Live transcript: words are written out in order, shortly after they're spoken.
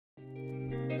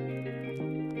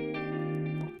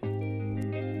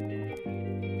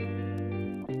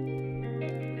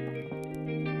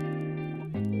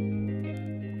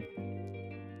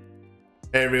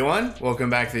Hey everyone, welcome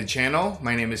back to the channel.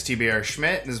 My name is TBR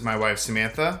Schmitt, and this is my wife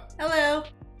Samantha. Hello.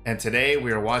 And today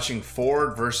we are watching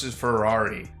Ford versus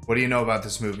Ferrari. What do you know about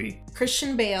this movie?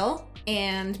 Christian Bale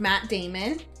and Matt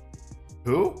Damon.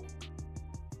 Who?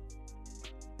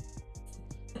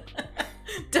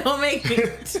 Don't make me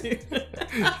do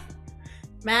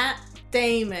Matt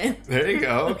Damon. There you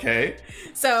go, okay.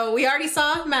 So we already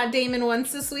saw Matt Damon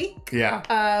once this week.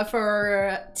 Yeah.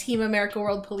 For Team America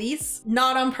World Police.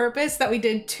 Not on purpose that we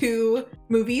did two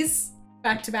movies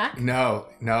back to back. No,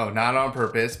 not on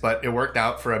purpose, but it worked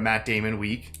out for a Matt Damon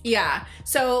week. Yeah.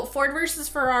 So Ford versus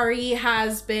Ferrari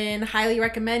has been highly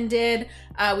recommended.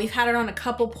 We've had it on a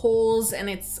couple polls and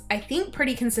it's, I think,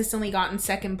 pretty consistently gotten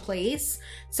second place.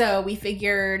 So we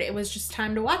figured it was just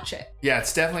time to watch it. Yeah,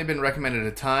 it's definitely been recommended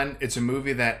a ton. It's a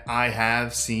movie that I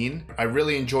have seen. I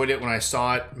really enjoyed it when I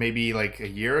saw it maybe like a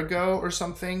year ago or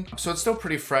something. So it's still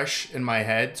pretty fresh in my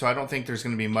head. So I don't think there's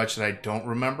going to be much that I don't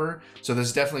remember. So this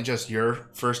is definitely just your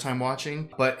first time watching.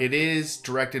 But it is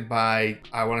directed by,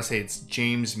 I want to say it's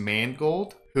James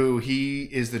Mangold, who he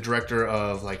is the director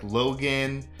of like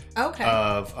Logan. Okay.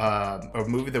 Of a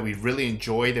movie that we really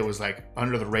enjoyed that was like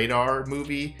under the radar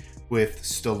movie with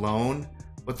Stallone.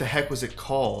 What the heck was it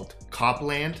called?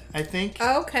 Copland, I think.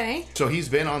 Okay. So he's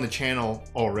been on the channel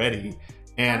already,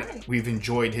 and Right. we've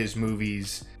enjoyed his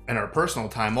movies in our personal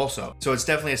time also. So it's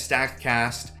definitely a stacked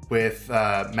cast with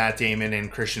Matt Damon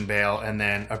and Christian Bale, and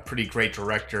then a pretty great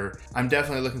director. I'm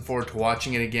definitely looking forward to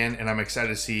watching it again, and I'm excited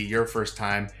to see your first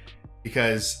time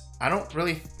because I don't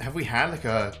really, have we had like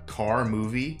a car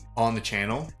movie on the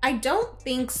channel? I don't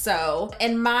think so.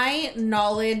 And my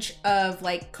knowledge of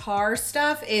like car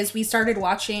stuff is we started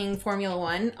watching Formula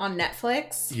One on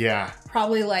Netflix. Yeah.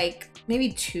 Probably like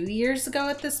maybe 2 years ago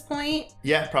at this point.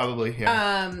 Yeah, probably,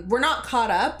 yeah. We're not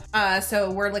caught up. So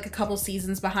we're like a couple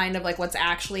seasons behind of like what's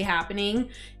actually happening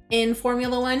in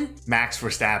Formula One. Max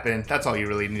Verstappen, that's all you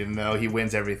really need to know. He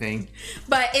wins everything.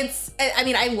 But it's, I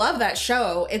mean, I love that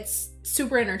show. It's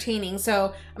super entertaining.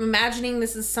 So I'm imagining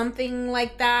this is something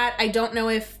like that. I don't know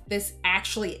if this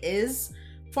actually is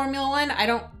Formula One. I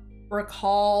don't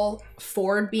recall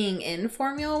Ford being in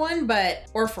Formula One,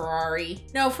 or Ferrari.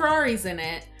 No, Ferrari's in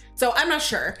it. So I'm not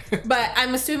sure, but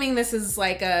I'm assuming this is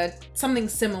like something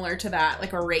similar to that,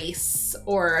 like a race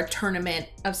or a tournament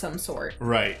of some sort.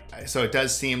 Right. So it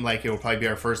does seem like it will probably be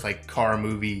our first like car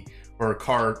movie or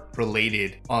car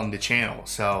related on the channel.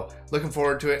 So looking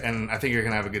forward to it, and I think you're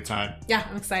gonna have a good time. Yeah,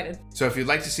 I'm excited. So if you'd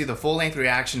like to see the full length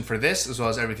reaction for this, as well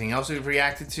as everything else we've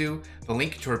reacted to, the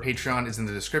link to our Patreon is in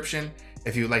the description.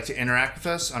 If you would like to interact with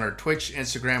us on our Twitch,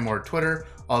 Instagram, or Twitter,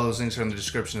 all those links are in the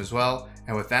description as well.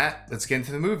 And with that, let's get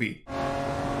into the movie.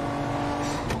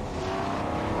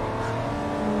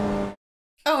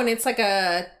 Oh, and it's like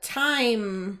a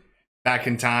time. Back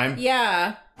in time?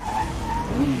 Yeah.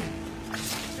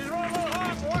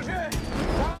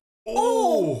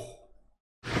 Oh!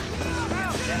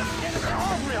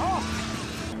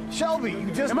 Shelby,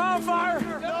 you just... Am I on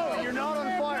fire? No, you're not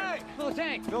on fire. Fill the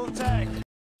tank. Fill the tank.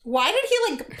 Why did he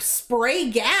like spray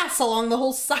gas along the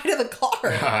whole side of the car?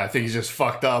 I think he's just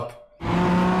fucked up.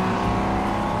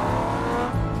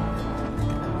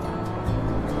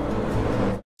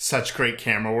 Such great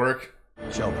camera work.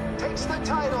 Shelby. Takes the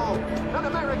title. An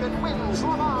American wins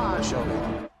Le Mans.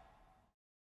 Shelby.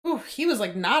 Ooh, he was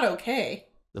like not okay.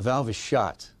 The valve is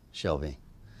shot, Shelby.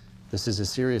 This is as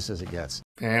serious as it gets.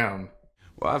 Damn.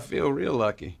 Well, I feel real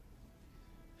lucky.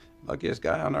 Luckiest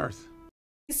guy on earth.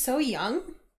 He's so young.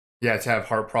 Yeah, to have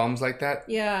heart problems like that.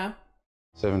 Yeah.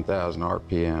 7,000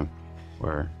 RPM,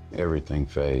 where everything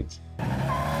fades.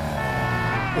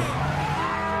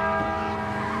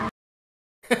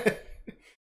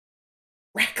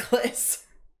 Reckless.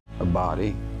 A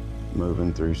body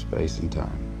moving through space and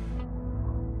time.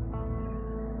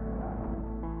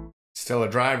 Still a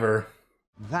driver.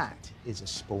 That is a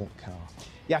sport car.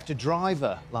 You have to drive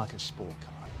her like a sport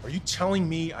car. Are you telling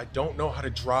me I don't know how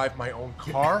to drive my own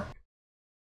car?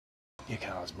 Your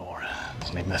car's more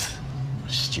Plymouth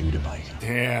Studebaker.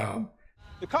 Damn.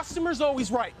 The customer's always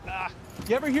right.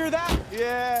 You ever hear that?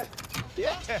 Yeah.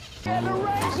 Yeah. And the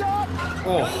raise up!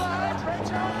 Oh.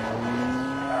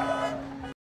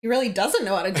 He really doesn't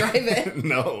know how to drive it.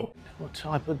 No. What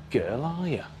type of girl are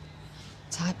you?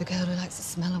 Type of girl who likes the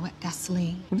smell of wet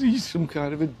gasoline. What are you, some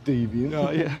kind of a deviant,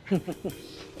 are you?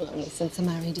 Well, only since I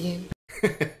married you.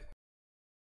 It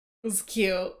was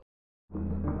cute. I feel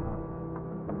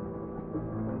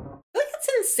like it's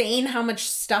insane how much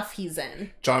stuff he's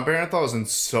in. John Barenthal is in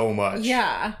so much.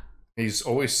 Yeah. He's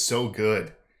always so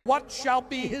good. What shall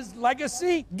be his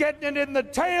legacy? Getting it in the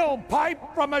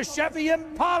tailpipe from a Chevy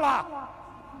Impala.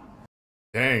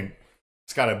 Dang.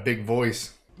 It's got a big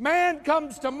voice. Man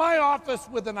comes to my office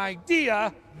with an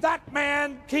idea, that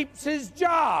man keeps his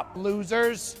job.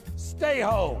 Losers, stay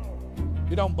home.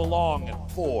 You don't belong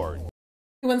at Ford.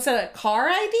 You once said a car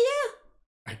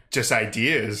idea? Just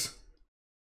ideas.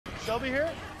 Shelby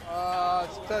here?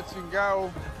 It's touch and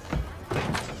go.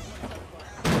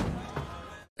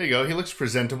 There you go. He looks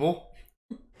presentable.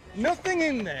 Nothing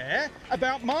in there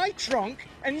about my trunk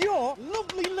and your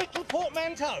lovely little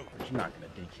portmanteau. You're not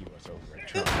going to DQ us over a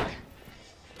trunk.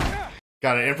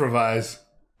 Gotta improvise.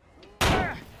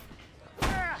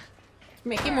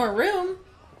 Making more room.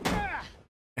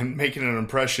 And making an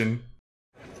impression.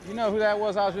 You know who that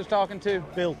was I was just talking to?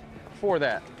 Bill. Before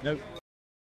that. Nope.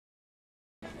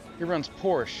 He runs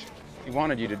Porsche. He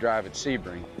wanted you to drive at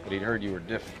Sebring, but he'd heard you were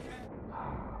different.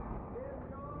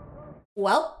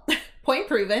 Well, point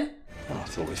proven. Oh, I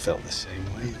thought we felt the same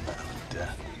way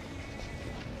about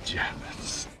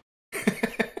Germans.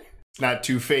 Not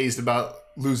too phased about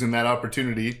losing that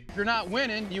opportunity. If you're not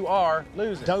winning, you are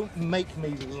losing. Don't make me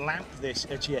lamp this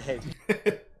at your head.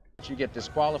 You get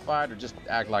disqualified or just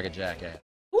act like a jackass.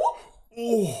 Oh.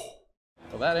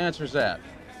 Well, that answers that.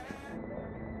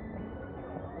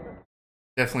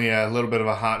 Definitely a little bit of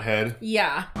a hothead.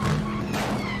 Yeah.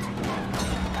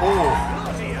 Oh.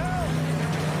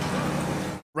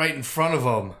 Right in front of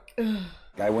him.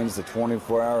 Guy wins the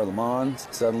 24-hour Le Mans,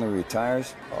 suddenly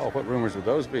retires. Oh, what rumors would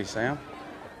those be, Sam?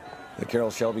 The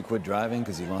Carroll Shelby quit driving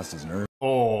because he lost his nerve.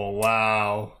 Oh,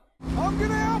 wow. I'm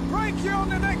gonna outbrake you on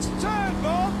the next turn,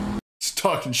 Bob. He's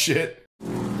talking shit.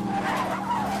 Nice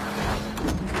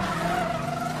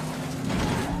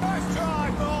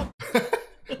try, Bob.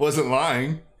 Wasn't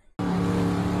lying.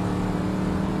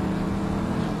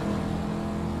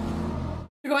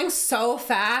 They're going so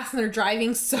fast and they're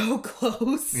driving so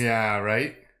close. Yeah,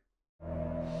 right?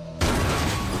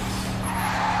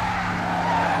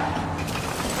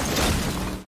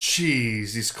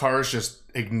 Jeez, these cars just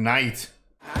ignite.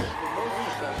 How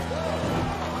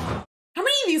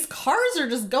many of these cars are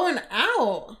just going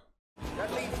out?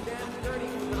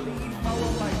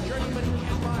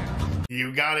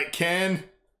 You got it, Ken.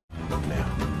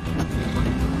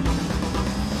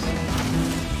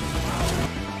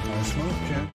 Nice move,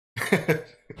 Ken.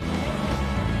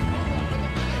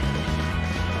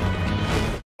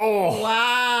 Oh.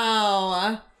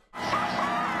 Wow.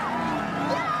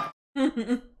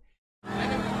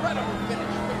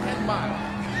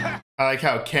 I like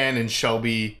how Ken and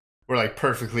Shelby were like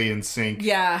perfectly in sync.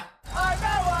 Yeah. I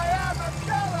know I am,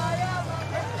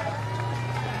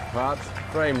 I Pops,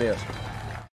 frame this.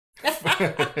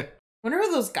 Wonder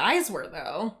who those guys were,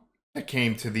 though. That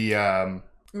came to the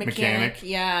mechanic.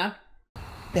 Yeah.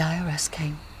 The IRS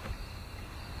came.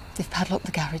 They've padlocked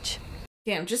the garage.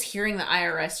 Damn, just hearing the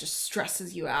IRS just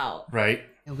stresses you out. Right?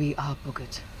 We are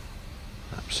buggered.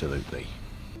 Absolutely.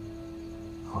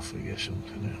 I'll figure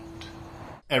something out.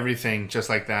 Everything just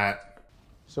like that.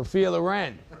 Sophia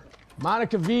Loren,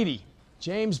 Monica Vitti.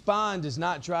 James Bond does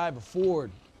not drive a Ford.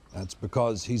 That's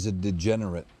because he's a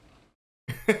degenerate.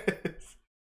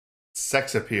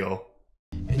 Sex appeal.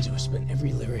 Enzo spent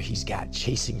every lira he's got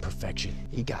chasing perfection.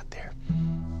 He got there.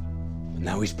 But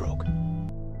now he's broke.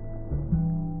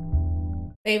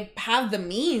 They have the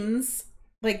means.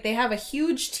 Like, they have a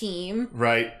huge team.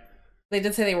 Right. They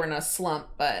did say they were in a slump,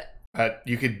 but...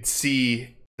 You could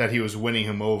see that he was winning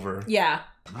him over. Yeah.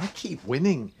 I keep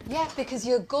winning. Yeah, because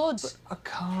you're good. But I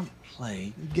can't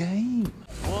play the game.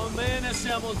 One man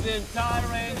assembles the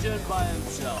entire engine by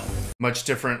himself. Much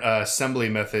different assembly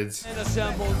methods. And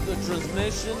assembles the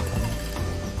transmission.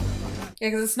 Yeah,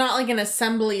 because it's not like an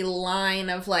assembly line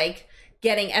of, like,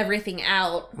 getting everything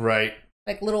out. Right.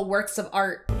 Like little works of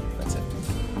art. That's it.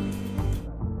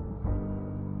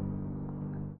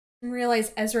 Didn't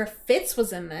realize Ezra Fitz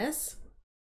was in this.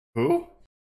 Who?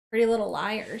 Pretty Little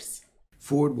Liars.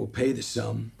 Ford will pay the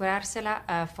sum.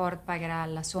 Curarsela, Ford pagherà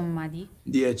la somma di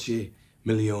 10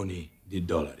 milioni di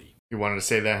dollari. He wanted to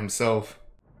say that himself.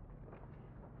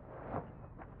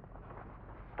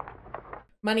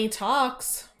 Money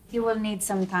talks. You will need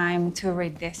some time to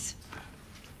read this.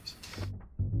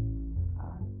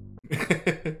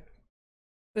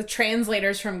 The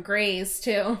translators from Grey's,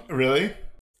 too. Really?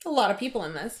 A lot of people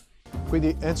in this.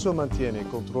 Quindi Enzo mantiene il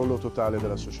controllo totale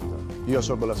della società. Io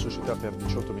assorbo la società per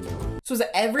 18 milioni. So is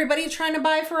everybody trying to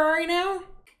buy Ferrari now?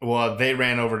 Well, they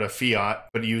ran over to Fiat,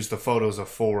 but used the photos of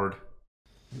Ford.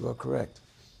 You are correct.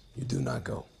 You do not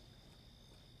go.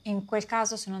 In quel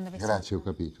caso, se non dovessi... Grazie, ho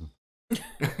capito.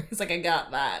 He's like, I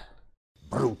got that.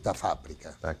 Brutta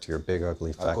fabbrica. Back to your big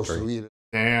ugly factory.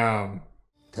 Damn.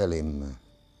 Tell him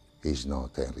he's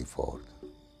not Henry Ford.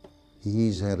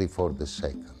 He's Henry Ford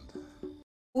II.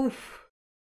 Oof.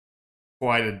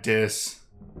 Quite a diss.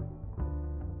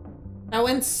 That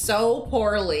went so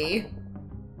poorly.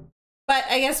 But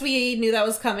I guess we knew that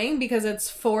was coming because it's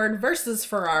Ford versus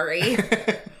Ferrari.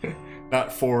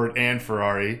 Not Ford and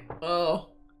Ferrari. Oh.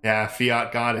 Yeah,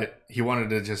 Fiat got it. He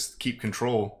wanted to just keep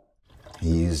control. He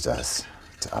used us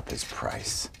to up his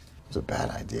price. It was a bad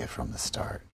idea from the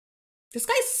start. This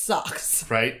guy sucks.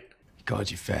 Right? He called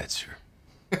you fat, sir.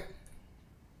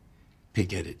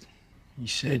 Pig-headed. He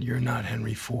said you're not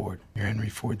Henry Ford. You're Henry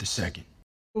Ford II.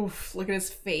 Oof, look at his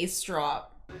face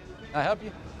drop. Can I help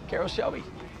you? Carol Shelby.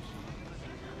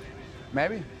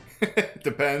 Maybe?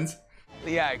 Depends.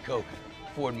 The Coke,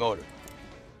 Ford Motor.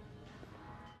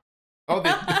 Oh,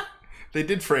 they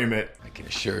did frame it. I can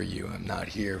assure you I'm not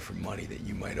here for money that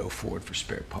you might owe Ford for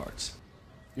spare parts.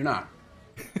 You're not.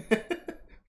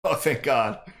 Oh, thank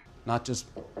God. Not just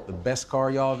the best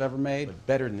car y'all have ever made, but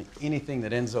better than anything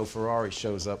that Enzo Ferrari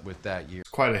shows up with that year. It's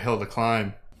quite a hill to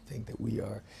climb. I think that we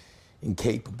are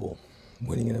incapable of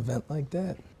winning an event like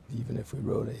that, even if we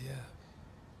wrote a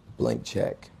blank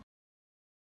check.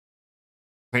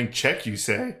 Blank check, you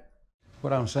say?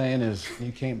 What I'm saying is,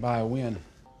 you can't buy a win,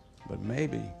 but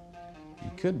maybe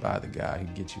you could buy the guy who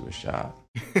gets you a shot.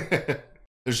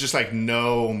 There's just like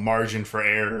no margin for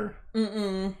error.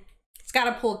 Mm-mm. It's got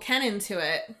to pull Ken into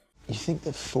it. You think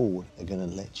that Ford are going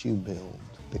to let you build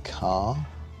the car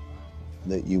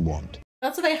that you want?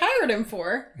 That's what they hired him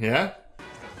for. Yeah?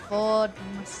 Ford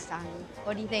Mustang.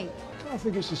 What do you think? I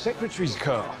think it's the secretary's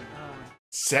car.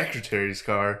 Secretary's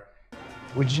car.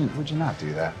 Would you not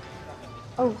do that?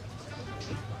 Oh,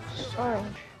 sorry.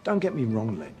 Don't get me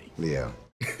wrong, Lenny. Leo.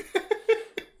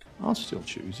 I'll still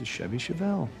choose a Chevy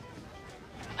Chevelle.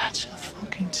 That's a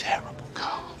fucking terrible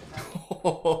car.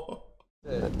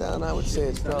 Down, I would say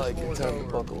it's probably a good time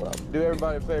to buckle up. Do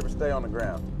everybody a favor, stay on the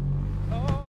ground.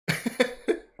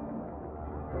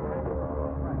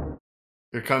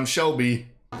 Here comes Shelby.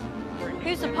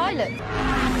 Who's the pilot?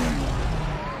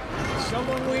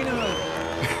 Someone we know.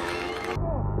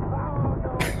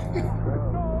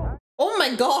 Oh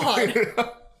my God.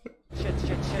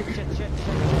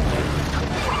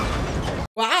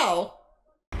 Wow.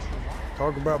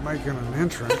 Talk about making an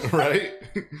entrance. Right?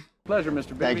 Pleasure, Mr.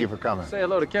 Beebe. Thank you for coming. Say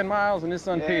hello to Ken Miles and his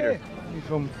son Peter. You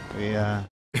from?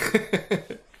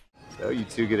 So you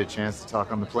two get a chance to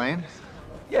talk on the plane?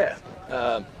 Yeah.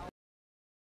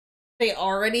 They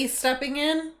already stepping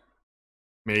in?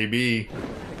 Maybe.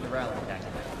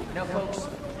 Now, folks,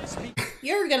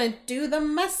 You're gonna do the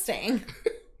Mustang.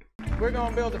 We're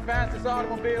gonna build the fastest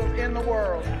automobiles in the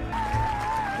world.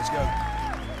 Let's go.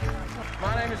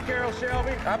 My name is Carol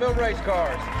Shelby. I build race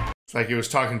cars. It's like he was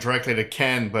talking directly to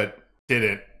Ken, but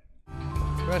didn't.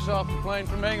 Fresh off the plane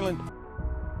from England.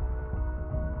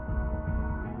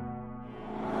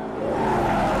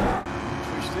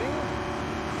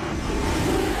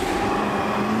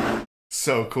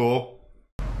 So cool.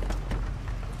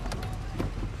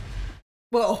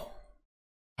 Whoa.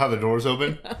 How the doors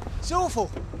open? It's awful.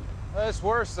 It's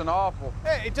worse than awful.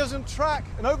 Yeah, it doesn't track.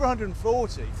 And over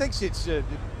 140. Thinks it's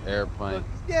Airplane.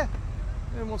 yeah.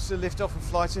 And wants to lift off and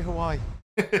fly to Hawaii.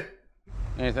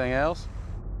 Anything else?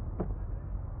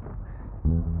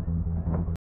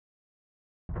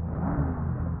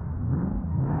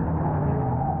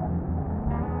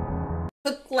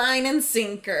 Hook, line, and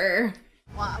sinker.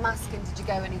 Well, I'm asking, did you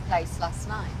go any place last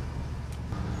night?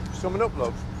 Summing up,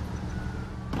 love.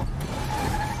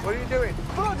 What are you doing?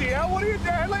 Bloody hell, what are you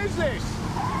doing? Is this?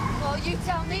 Well, you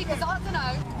tell me, because I don't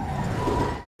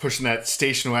know. Pushing that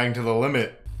station wagon to the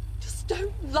limit. Just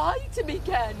don't lie to me,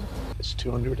 Ken. It's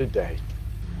 200 a day,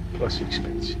 plus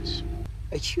expenses.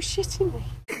 Are you shitting me?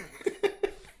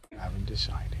 I haven't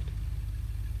decided.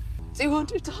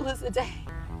 $200 a day?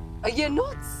 Are you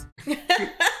nuts?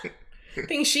 I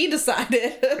think she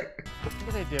decided. What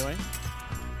are they doing?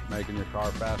 Making your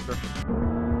car faster.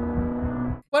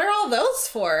 What are all those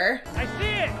for? I see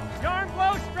it. Your arm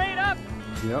blows straight up.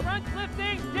 Yep. Front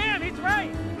lifting. Damn, he's right.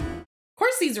 Of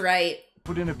course he's right.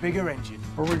 Put in a bigger engine.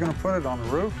 Where are we going to put it, on the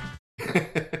roof?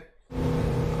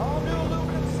 All new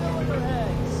aluminum cylinder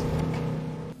heads.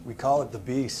 We call it the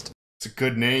Beast. It's a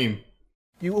good name.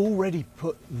 You already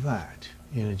put that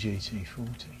in a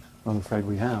GT40. I'm afraid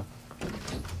we have.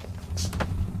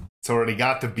 It's already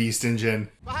got the beast engine.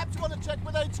 Perhaps you want to check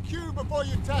with HQ before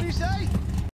you test. What do you say?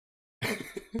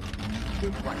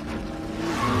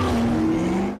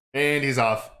 And he's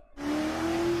off.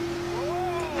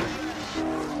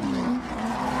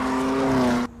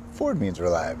 Ford means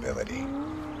reliability.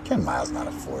 Ken Miles not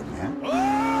a Ford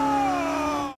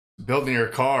man. Building your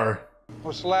car.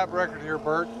 What's the lap record here,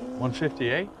 Bert?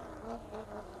 158?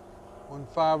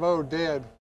 150 dead.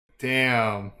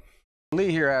 Damn. Lee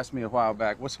here asked me a while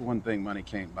back, what's the one thing money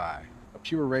can't buy? A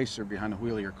pure racer behind the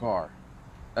wheel of your car.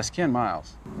 That's Ken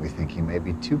Miles. We think he may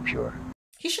be too pure.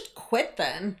 He should quit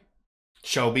then.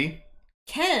 Shelby.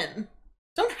 Ken,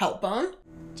 don't help him.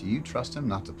 Do you trust him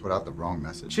not to put out the wrong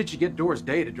message? Shit, you get Doris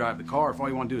Day to drive the car if all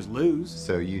you want to do is lose.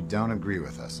 So you don't agree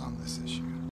with us on this issue?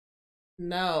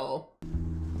 No.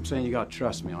 I'm saying you gotta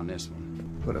trust me on this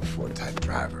one. Put a Ford-type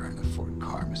driver in a Ford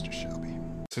car, Mr. Shelby.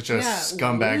 Such a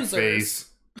scumbag losers. face.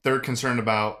 They're concerned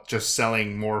about just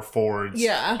selling more Fords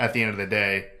at the end of the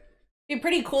day. It'd be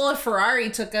pretty cool if Ferrari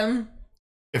took him.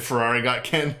 If Ferrari got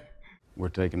Ken. We're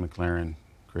taking McLaren,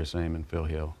 Chris Amon, Phil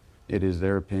Hill. It is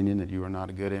their opinion that you are not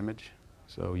a good image,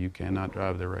 so you cannot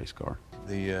drive their race car.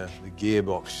 The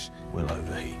gearbox will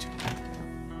overheat.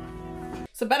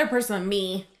 It's a better person than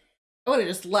me. I would have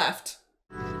just left.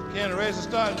 Ken, the race is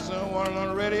starting soon. Want it on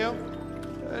the radio?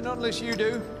 Not unless you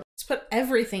do. Let's put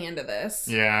everything into this.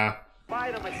 Yeah.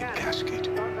 Casket.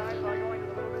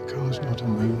 The car's not a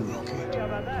moon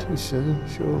rocket. Too soon,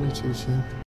 surely too soon.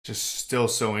 Just still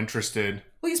so interested.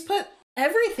 Please put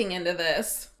everything into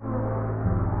this.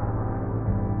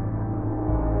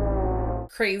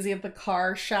 Crazy of the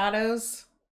car shadows.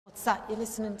 What's that you're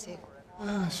listening to?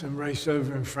 Some race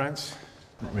over in France.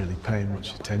 Not really paying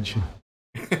much attention.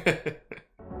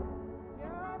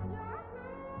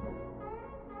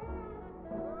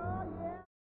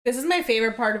 This is my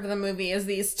favorite part of the movie, is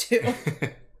these two.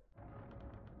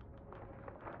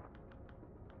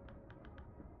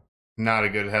 Not a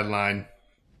good headline.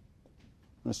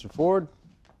 Mr. Ford,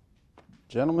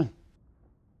 gentlemen.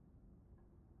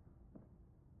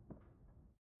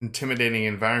 Intimidating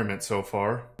environment so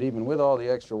far. Even with all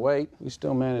the extra weight, we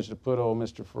still managed to put old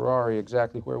Mr. Ferrari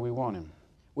exactly where we want him.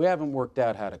 We haven't worked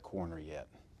out how to corner yet,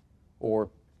 or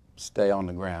stay on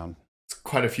the ground. It's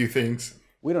quite a few things.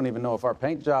 We don't even know if our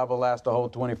paint job will last a whole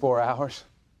 24 hours.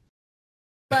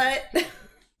 But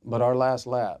our last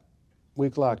lap, we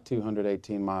clocked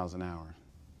 218 miles an hour.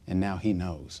 And now he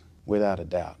knows, without a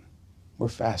doubt, we're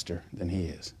faster than he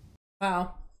is.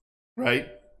 Wow. Right?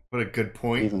 What a good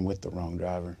point. Even with the wrong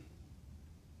driver.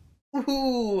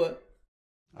 Ooh.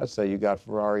 I'd say you got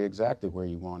Ferrari exactly where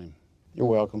you want him. You're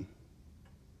welcome.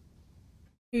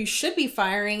 Who you should be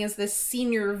firing is this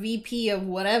senior VP of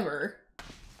whatever.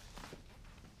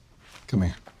 Come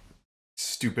here.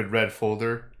 Stupid red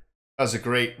folder. That was a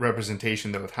great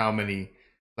representation, though, of how many,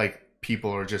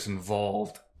 people are just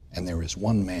involved. And there is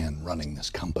one man running this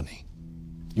company.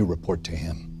 You report to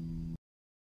him.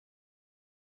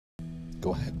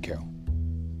 Go ahead, Carol.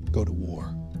 Go to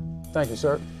war. Thank you,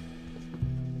 sir.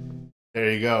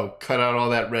 There you go. Cut out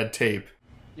all that red tape.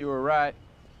 You were right.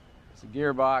 It's a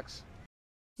gearbox.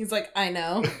 He's like, I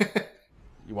know.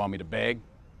 You want me to beg?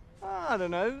 I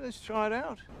don't know. Let's try it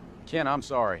out. Ken, I'm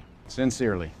sorry.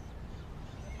 Sincerely.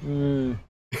 Didn't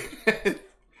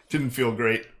feel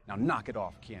great. Now knock it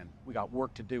off, Ken. We got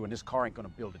work to do, and this car ain't gonna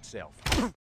build itself.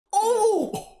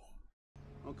 Oh!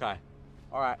 Okay.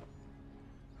 All right.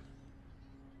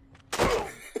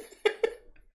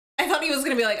 I thought he was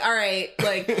gonna be like, all right,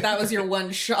 that was your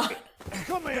one shot.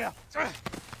 Come here.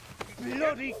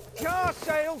 Bloody car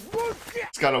sales.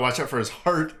 He's got to watch out for his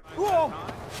heart. Whoa.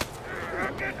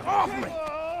 Get off me.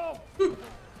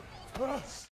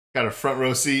 Got a front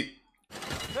row seat. You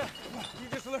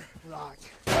just learn. Right.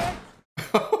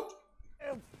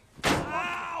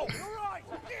 Ow! You're right.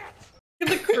 In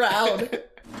the crowd.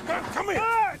 Come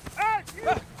here.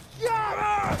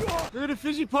 Get a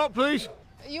fizzy pop, please.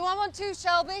 You want one too,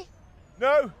 Shelby?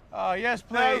 No. Oh, yes,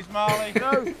 please, Molly.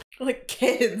 No. Like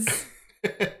kids.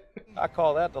 I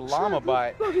call that the llama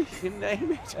bite. You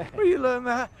name it. Where you learn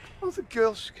that? Oh, the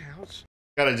Girl Scouts.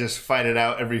 Gotta just fight it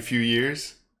out every few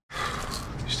years.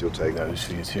 You still take those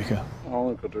for your ticker?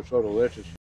 Only because they're so delicious.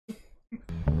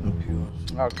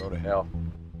 I'll go to hell.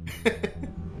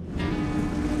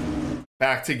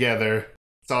 Back together.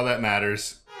 That's all that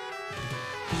matters.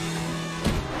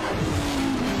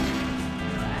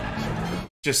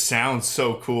 Just sounds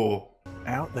so cool.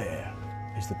 Out there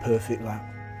is the perfect lap.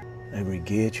 Every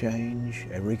gear change,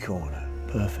 every corner.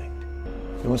 Perfect.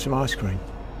 You want some ice cream?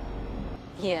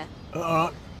 Yeah. All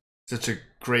right. Such a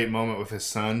great moment with his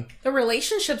son. The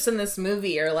relationships in this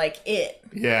movie are like it.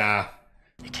 Yeah.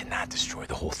 You cannot destroy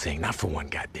the whole thing, not for one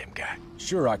goddamn guy.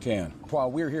 Sure I can.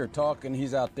 While we're here talking,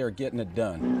 he's out there getting it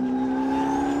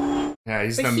done. Yeah,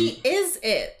 he's But he is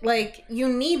it. Like, you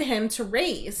need him to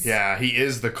race. Yeah, he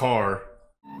is the car.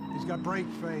 He's got brake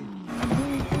fade.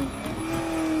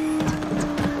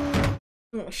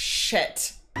 Oh,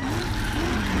 shit.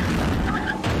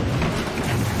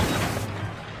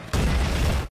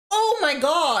 Oh my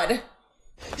god!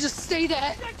 Just stay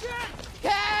there.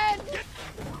 Ken!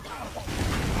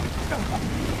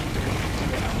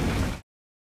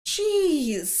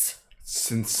 Jeez.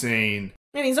 It's insane.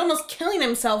 And he's almost killing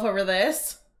himself over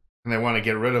this. And they want to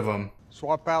get rid of him.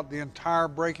 Swap out the entire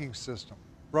braking system,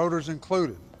 rotors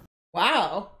included.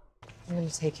 Wow. I'm going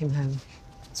to take him home.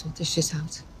 Sort this shit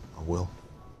out. I will.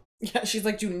 Yeah, she's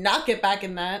like, do not get back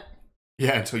in that.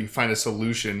 Yeah, until you find a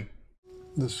solution.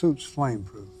 The suit's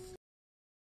flameproof.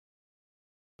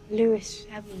 Lewis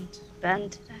haven't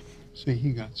burned to death. See,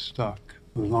 he got stuck.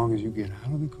 As long as you get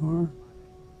out of the car,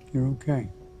 you're okay.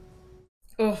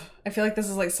 Ugh, I feel like this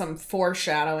is like some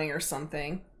foreshadowing or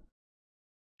something.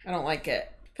 I don't like it.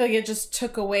 I feel like it just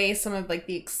took away some of like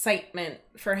the excitement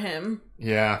for him.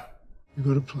 Yeah. You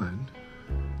got a plan?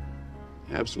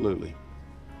 Absolutely.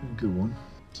 A good one.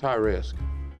 It's high risk.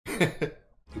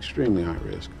 Extremely high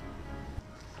risk.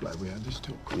 Glad we had this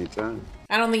talk. Anytime.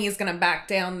 I don't think he's gonna back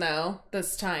down though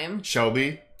this time.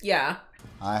 Shelby? Yeah.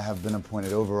 I have been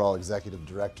appointed overall executive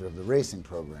director of the racing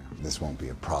program. This won't be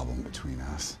a problem between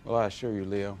us. Well, I assure you,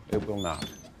 Leo, it will not.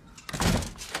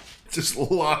 Just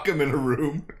lock him in a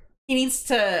room. He needs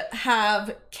to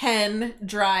have Ken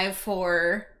drive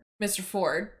for Mr.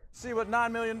 Ford. See what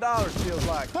 $9 million feels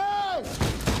like. Hey!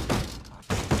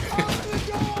 Open the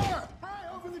door! Hey,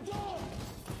 open the door!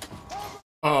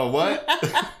 Oh, what?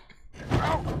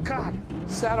 Oh, God.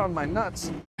 Sat on my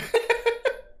nuts.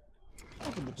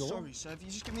 Open the door. Sorry, sir. If you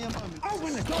just give me a moment.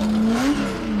 Open the door!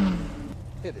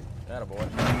 Hit it. Attaboy.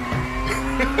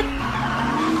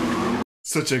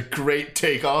 Such a great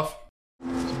takeoff.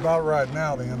 It's about right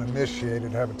now the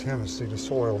uninitiated have a tendency to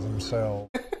soil themselves.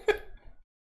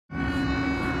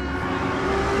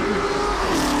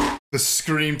 The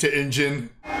scream to engine.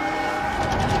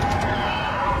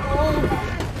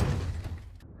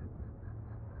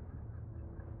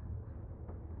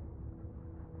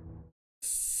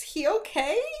 Is he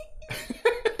okay?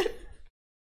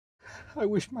 I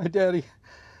wish my daddy,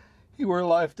 he were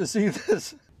alive to see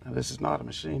this. Now, this is not a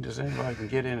machine just anybody can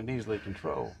get in and easily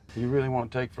control. If you really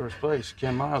want to take first place,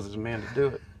 Ken Miles is the man to do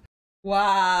it.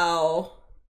 Wow.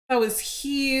 That was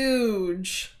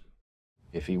huge.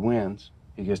 If he wins,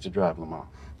 he gets to drive Le Mans.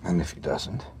 And if he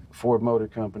doesn't? Ford Motor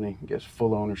Company gets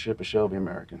full ownership of Shelby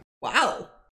American. Wow.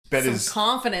 Bet Some his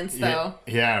confidence though.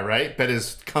 Yeah, right? Bet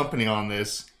his company on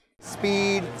this.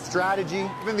 Speed, strategy,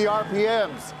 even the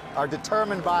RPMs are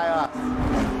determined by us.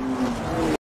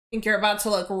 I think you're about to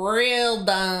look real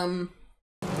dumb.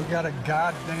 We got a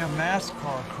goddamn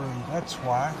NASCAR crew, that's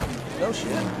why. No shit.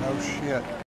 No shit.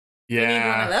 You need one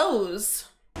Yeah. of those.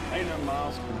 Ain't no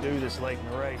miles can do this late in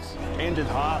the race. Engine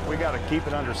hot, we gotta keep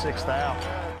it under 6,000.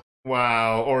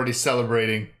 Wow, already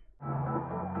celebrating.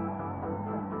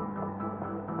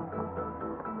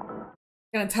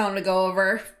 Gonna tell him to go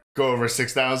over. Go over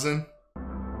 6,000.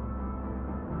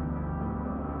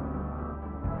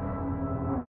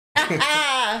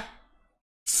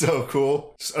 So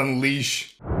cool. Just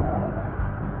unleash.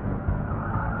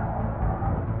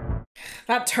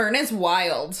 That turn is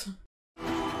wild.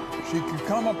 She could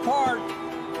come apart.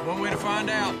 One way to find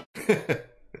out. I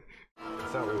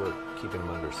thought we were keeping him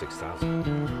under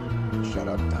 6,000. Shut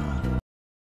up, Don.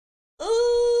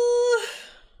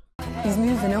 He's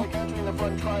moving up.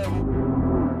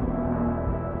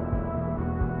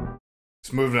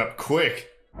 It's moving up quick.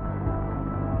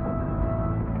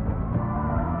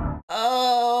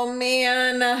 Oh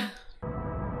man.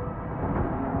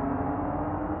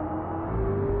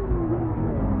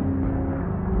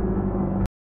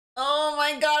 Oh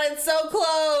my god, it's so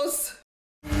close.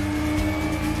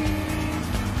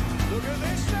 Look at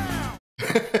this now.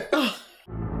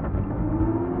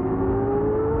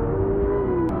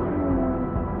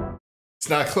 It's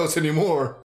not close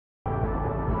anymore.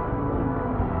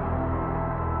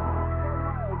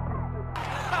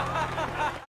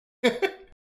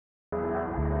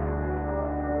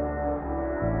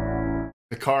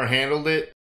 The car handled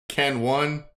it. Ken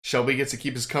won. Shelby gets to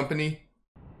keep his company.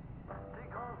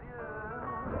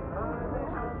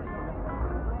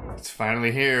 It's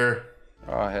finally here.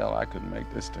 Oh, hell, I couldn't make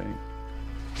this team.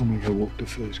 I'm gonna go walk the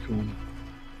first corner.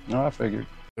 No, I figured.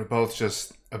 They're both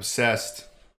just obsessed.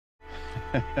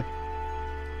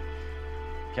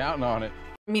 Counting on it.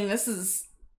 I mean, this is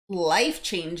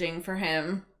life-changing for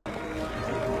him.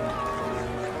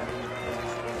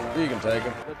 You can take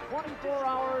him. The 24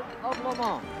 hours of Le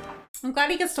Mans. I'm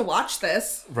glad he gets to watch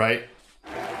this. Right?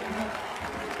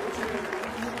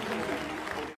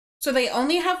 So they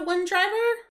only have one driver?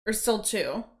 Or still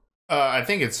two? I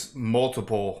think it's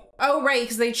multiple. Oh, right,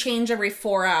 because they change every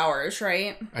 4 hours,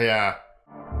 right? Yeah.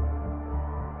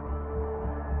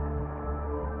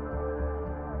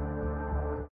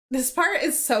 This part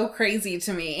is so crazy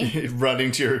to me.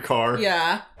 Running to your car.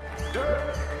 Yeah.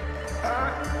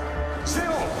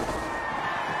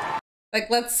 Like,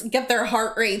 let's get their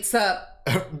heart rates up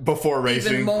before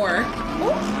racing. even more.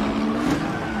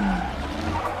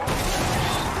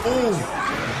 Ooh.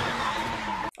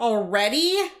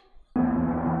 Already?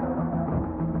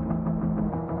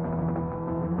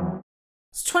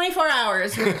 It's 24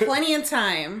 hours with plenty of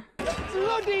time.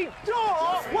 Bloody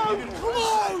door won't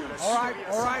close! All right.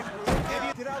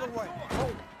 Get out of the way.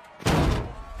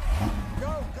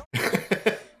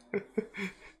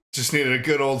 Just needed a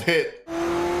good old hit.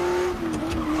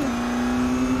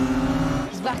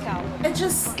 Back out. It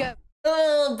just go.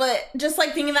 But just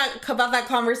like thinking about that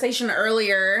conversation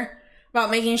earlier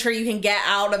about making sure you can get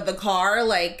out of the car,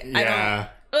 like yeah.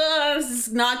 This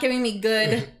is not giving me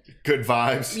good good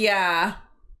vibes. Yeah.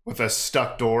 With a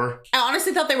stuck door. I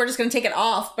honestly thought they were just gonna take it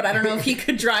off, but I don't know if he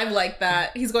could drive like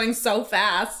that. He's going so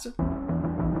fast.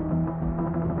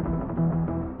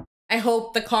 I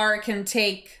hope the car can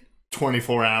take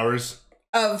 24 hours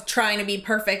of trying to be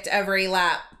perfect every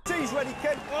lap. Tea's ready,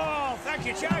 kid. Oh, thank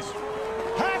you, Chaz.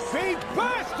 Happy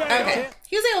birthday! Okay,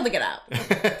 he was able to get out.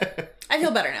 I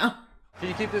feel better now. Can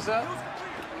you keep this up?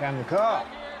 Can the car?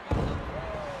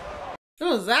 What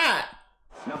was that?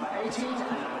 Number 18 and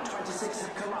number 26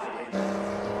 have collided.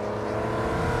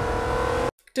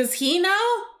 Does he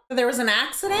know that there was an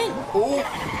accident?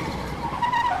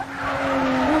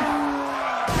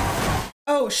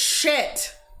 Oh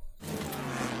shit.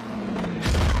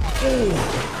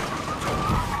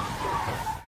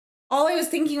 All I was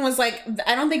thinking was like,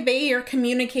 I don't think they are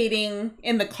communicating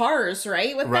in the cars,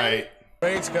 right? With right.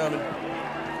 Rain's coming.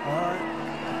 All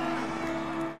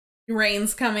right.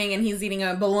 Rain's coming and he's eating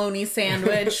a bologna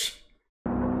sandwich.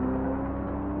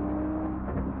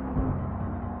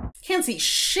 Can't see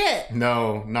shit.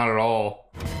 No, not at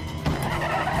all.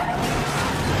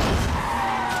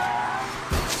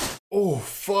 Oh,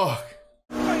 fuck.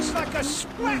 It's like a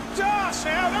splat ass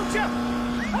now, don't you?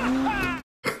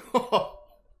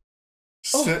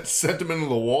 Sent him into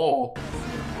the wall.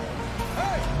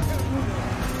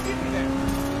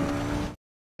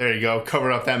 There you go. Cover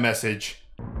up that message.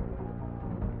 Are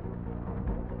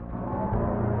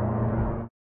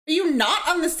you not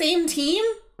on the same team?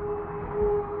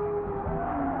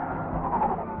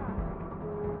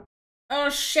 Oh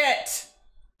shit.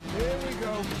 Here we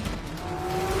go.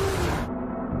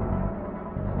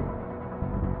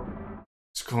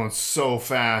 It's going so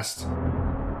fast.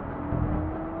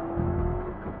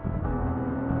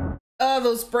 Oh,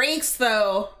 those brakes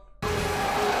though.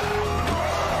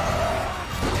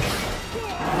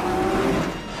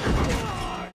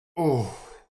 Oh.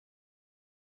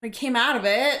 I came out of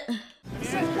it.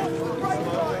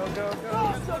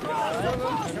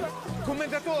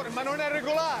 Commendatore, ma non è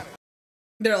regolare.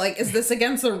 They're like, is this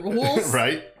against the rules?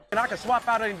 Right? And I can swap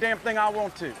out any damn thing I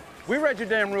want to. We read your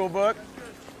damn rule book.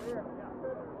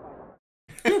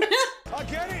 I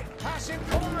get it. Passing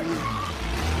by.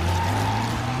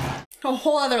 A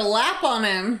whole other lap on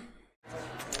him.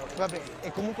 Vabbè,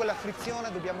 e comunque la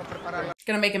frizione dobbiamo prepararla.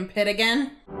 Gonna make him pit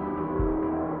again.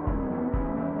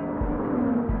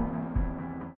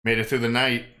 Made it through the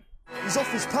night. He's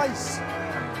off his pace.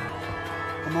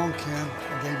 Come on, Ken.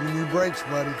 I gave you new brakes,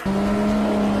 buddy.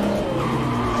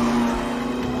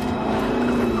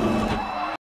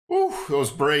 Ooh,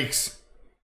 those brakes.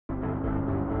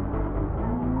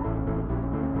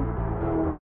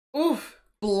 Oof.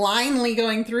 Blindly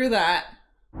going through that.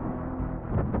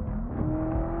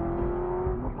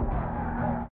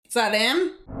 Is that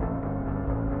him?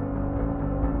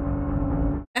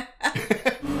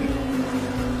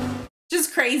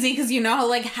 Just crazy because you know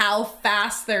like how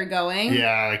fast they're going.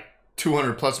 Yeah, like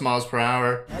 200 plus miles per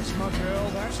hour. That's my girl.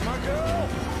 That's my girl.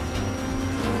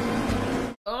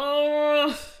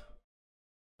 Oh.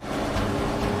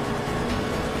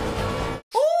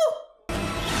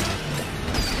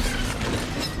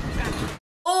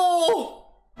 Oh!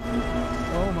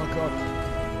 Oh my god.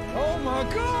 Oh my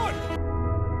god!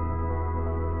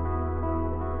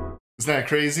 Isn't that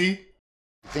crazy?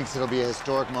 He thinks it'll be a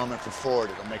historic moment for Ford.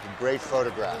 It'll make a great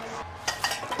photograph.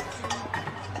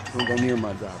 Don't go near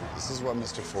my driver. This is what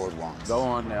Mr. Ford wants. Go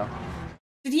on now.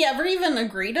 Did he ever even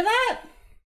agree to that?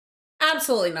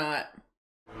 Absolutely not.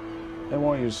 They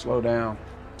want you to slow down.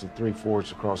 It's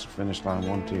 3/4 across the finish line.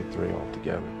 1, 2, 3 all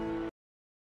together.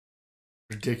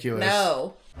 Ridiculous.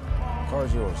 No.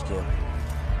 Car's yours, kid.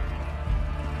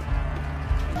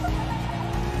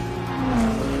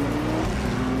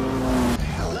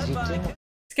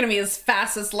 It's gonna be his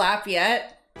fastest lap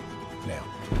yet. Now.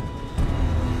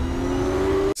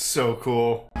 So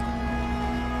cool.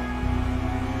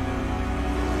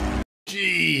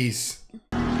 Jeez.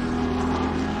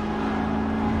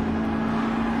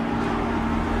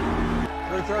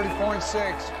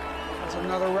 330.6. That's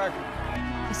another record.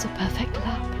 It's a perfect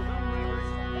lap.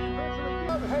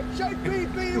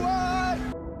 JPBY!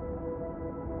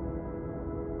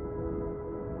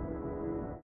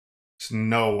 There's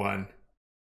no one.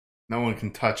 No one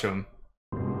can touch him.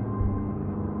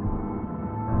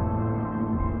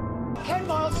 Ken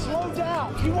Miles, slow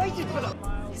down. You waited for them.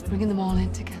 He's bringing them all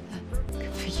in together.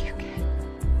 Good for you,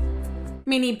 Ken. I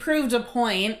mean, he proved a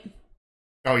point.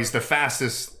 Oh, he's the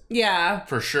fastest. Yeah.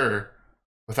 For sure.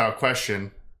 Without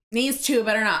question. These two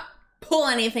better not pull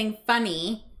anything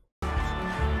funny. Well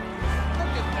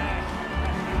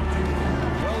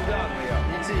done,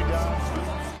 Leo. Easy, done.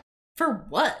 For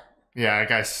what? Yeah, that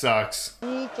guy sucks.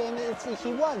 He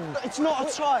won. It's not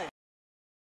a tie.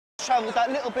 Travelled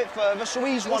that little bit further, so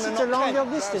he's won and not It's a long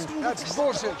Ken. distance. That's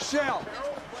bullshit. Shell.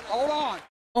 Hold on.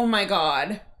 Oh my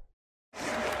god.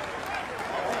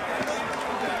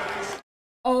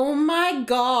 Oh my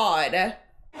god.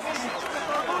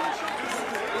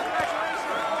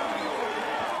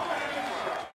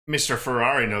 Mr.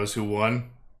 Ferrari knows who won.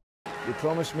 You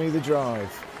promised me the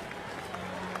drive.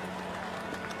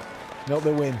 Not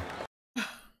the win.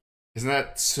 Isn't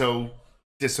that so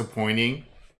disappointing?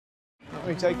 Let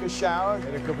me take a shower,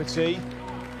 get a cup of tea.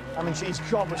 Ham and cheese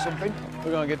cob or something.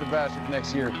 We're gonna get the bastard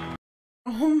next year.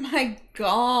 Oh my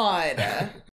god.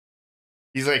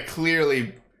 He's like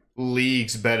clearly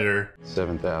leagues better.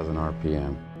 7,000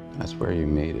 RPM. That's where you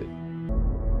made it.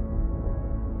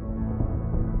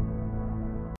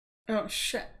 Oh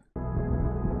shit.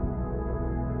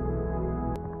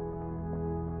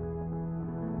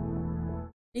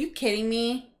 Are you kidding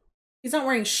me? He's not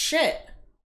wearing shit.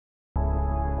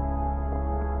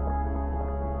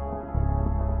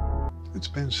 It's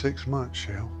been 6 months,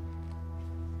 Shell.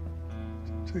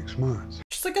 6 months.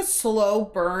 Just like a slow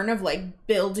burn of like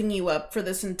building you up for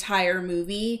this entire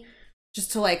movie.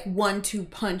 Just to like 1-2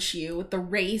 punch you with the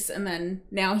race and then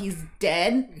now he's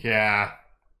dead. Yeah.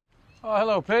 Oh,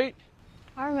 hello, Pete.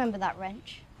 I remember that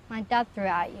wrench. My dad threw it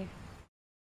at you.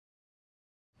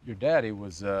 Your daddy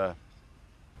was,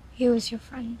 He was your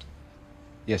friend.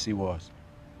 Yes, he was.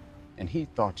 And he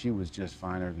thought you was just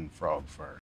finer than frog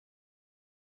fur.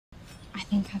 I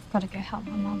think I've got to go help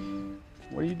my mum.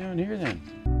 What are you doing here, then?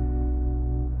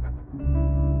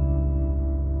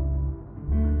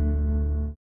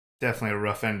 Definitely a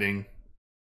rough ending.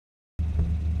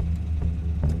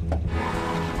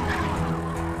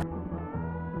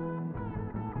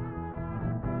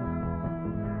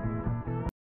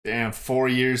 Damn, 4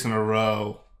 years in a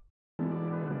row.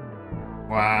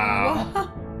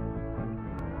 Wow.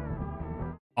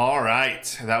 All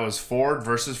right, that was Ford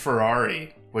versus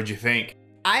Ferrari. What'd you think?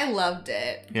 I loved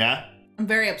it. Yeah? I'm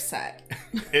very upset.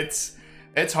 It's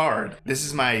hard. This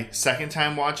is my second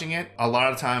time watching it. A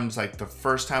lot of times, like the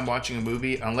first time watching a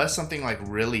movie, unless something like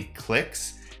really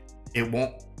clicks, it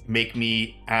won't make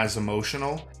me as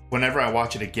emotional. Whenever I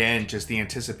watch it again, just the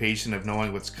anticipation of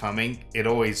knowing what's coming, it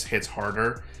always hits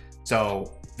harder.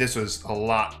 So this was a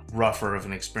lot rougher of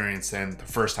an experience than the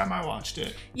first time I watched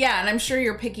it. Yeah, and I'm sure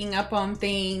you're picking up on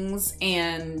things,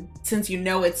 and since you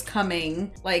know it's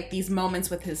coming, like these moments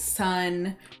with his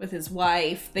son, with his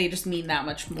wife, they just mean that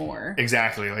much more.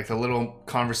 Exactly, like the little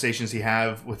conversations he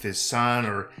have with his son,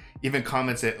 or even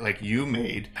comments that like you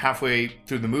made halfway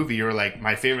through the movie. You're like,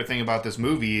 my favorite thing about this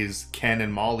movie is Ken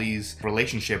and Molly's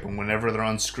relationship and whenever they're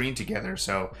on screen together.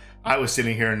 So I was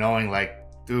sitting here knowing like,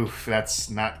 oof, that's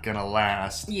not gonna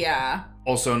last. Yeah.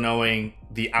 Also knowing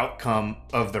the outcome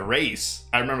of the race.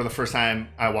 I remember the first time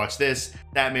I watched this,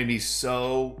 that made me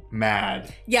so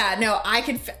mad. Yeah, no, I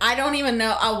don't even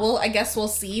know. I guess we'll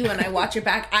see when I watch it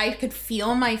back. I could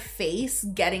feel my face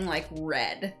getting like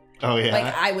red. Oh yeah.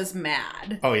 Like I was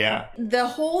mad. Oh yeah. The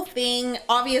whole thing,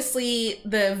 obviously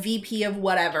the VP of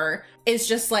whatever is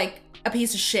just like a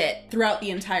piece of shit throughout the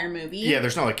entire movie. Yeah,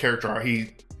 there's no like character arc.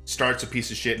 He starts a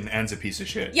piece of shit and ends a piece of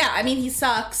shit. Yeah, I mean, he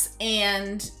sucks,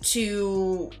 and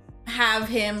to have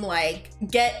him like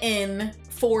get in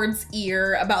Ford's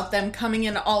ear about them coming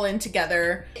in all in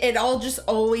together, it all just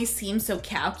always seems so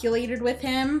calculated with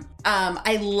him.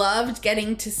 I loved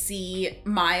getting to see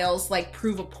Miles like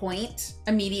prove a point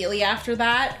immediately after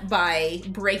that by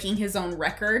breaking his own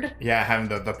record. Yeah, having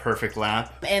the perfect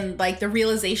lap. And like the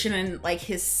realization in like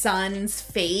his son's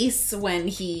face when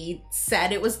he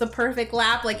said it was the perfect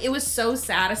lap, like it was so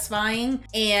satisfying.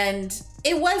 And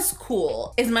it was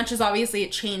cool. As much as obviously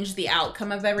it changed the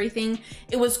outcome of everything,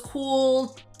 it was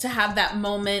cool to have that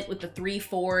moment with the 3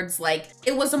 Fords, like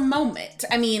it was a moment.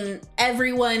 I mean,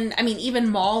 everyone, I mean, even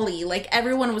Molly, like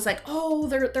everyone was like, oh,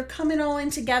 they're coming all in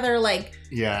together. Like,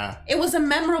 yeah, it was a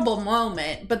memorable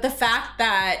moment. But the fact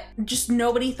that just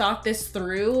nobody thought this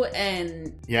through,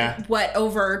 and yeah, what,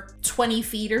 over 20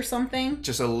 feet or something?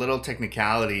 Just a little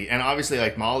technicality. And obviously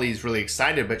like Molly's really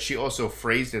excited, but she also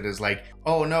phrased it as like,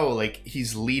 oh no, like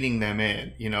he's leading them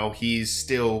in, you know, he's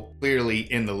still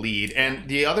clearly in the lead. And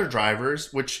the other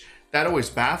drivers, which that always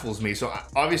baffles me. So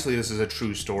obviously this is a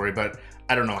true story, but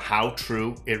I don't know how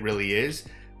true it really is.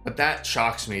 But that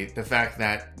shocks me, the fact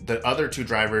that the other 2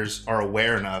 drivers are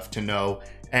aware enough to know,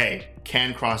 hey,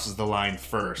 Ken crosses the line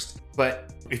first.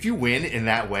 But if you win in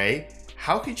that way,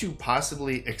 how could you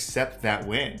possibly accept that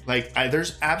win? Like,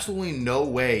 there's absolutely no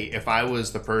way, if I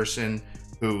was the person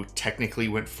who technically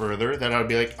went further, that I would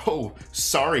be like, oh,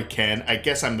 sorry, Ken, I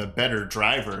guess I'm the better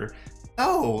driver.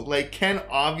 No, like Ken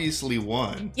obviously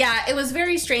won. Yeah, it was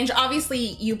very strange. Obviously,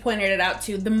 you pointed it out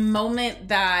too. The moment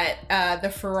that the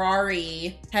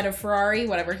Ferrari, head of Ferrari,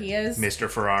 whatever he is. Mr.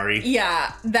 Ferrari.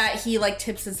 Yeah, that he like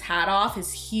tips his hat off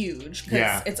is huge because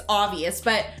yeah, it's obvious.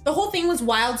 But the whole thing was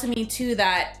wild to me too,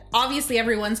 that obviously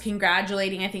everyone's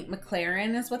congratulating, I think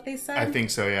McLaren is what they said. I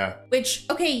think so, yeah. Which,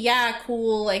 okay, yeah,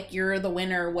 cool, like you're the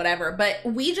winner, whatever. But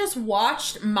we just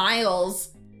watched Miles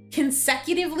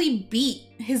consecutively beat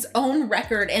his own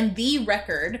record and the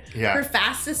record for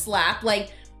fastest lap.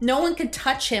 Like, no one could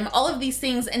touch him, all of these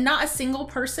things, and not a single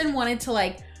person wanted to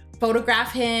like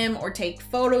photograph him or take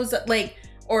photos, like,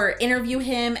 or interview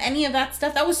him, any of that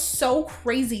stuff. That was so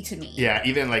crazy to me. Yeah,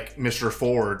 even like Mr.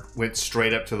 Ford went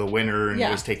straight up to the winner and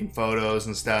was taking photos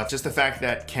and stuff. Just the fact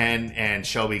that Ken and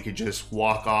Shelby could just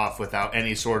walk off without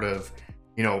any sort of,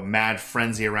 you know, mad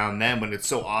frenzy around them when it's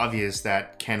so obvious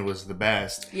that Ken was the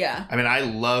best. Yeah. I mean, I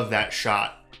love that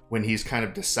shot when he's kind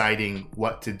of deciding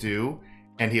what to do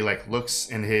and he like looks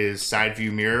in his side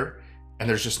view mirror and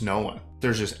there's just no one.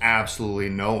 There's just absolutely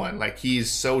no one. Like, he's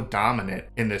so dominant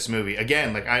in this movie.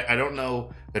 Again, like, I don't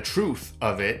know the truth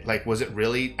of it. Like, was it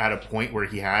really at a point where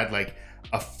he had like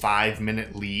a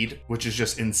 5-minute lead, which is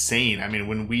just insane. I mean,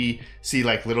 when we see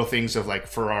like little things of like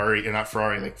Ferrari, or not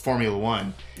Ferrari, like Formula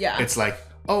One, it's like,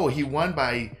 oh, he won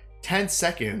by 10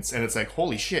 seconds. And it's like,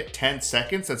 holy shit, 10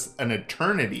 seconds? That's an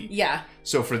eternity. Yeah.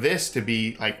 So for this to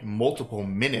be like multiple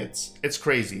minutes, it's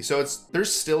crazy. So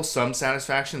there's still some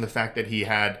satisfaction in the fact that he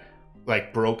had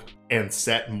like broke and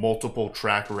set multiple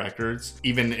track records.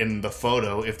 Even in the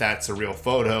photo, if that's a real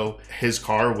photo, his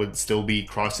car would still be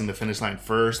crossing the finish line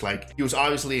first. Like, he was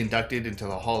obviously inducted into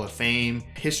the Hall of Fame.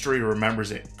 History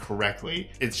remembers it correctly.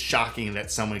 It's shocking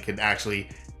that someone could actually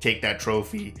take that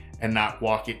trophy and not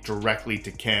walk it directly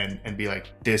to Ken and be like,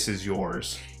 this is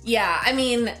yours. Yeah, I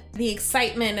mean, the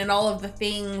excitement and all of the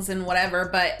things and whatever,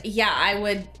 but yeah,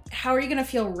 how are you gonna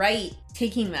feel right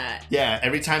taking that? Yeah,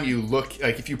 every time you look,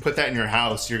 like if you put that in your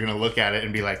house, you're gonna look at it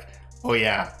and be like, oh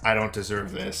yeah, I don't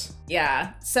deserve this.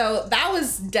 Yeah, so that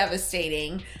was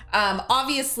devastating.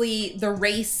 Obviously, the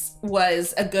race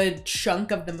was a good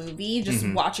chunk of the movie, just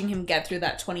watching him get through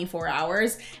that 24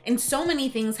 hours. And so many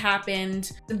things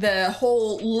happened. The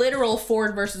whole literal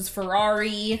Ford versus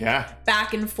Ferrari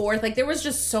back and forth. Like, there was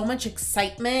just so much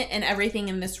excitement and everything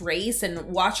in this race, and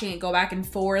watching it go back and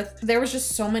forth. There was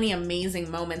just so many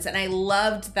amazing moments. And I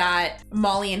loved that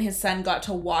Molly and his son got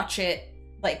to watch it,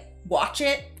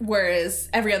 whereas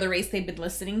every other race they've been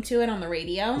listening to it on the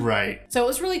radio. Right. So it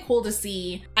was really cool to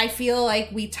see. I feel like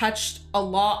we touched a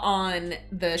lot on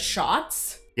the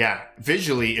shots. Yeah,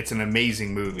 visually, it's an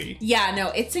amazing movie. Yeah, no,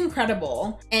 it's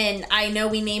incredible. And I know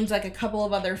we named like a couple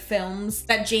of other films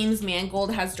that James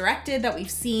Mangold has directed that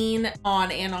we've seen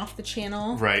on and off the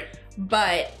channel. Right.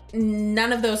 But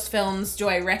none of those films do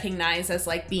I recognize as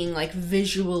like being like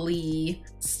visually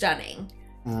stunning.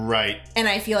 Right. And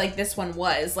I feel like this one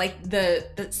was like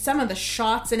the some of the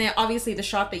shots in it, obviously the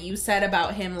shot that you said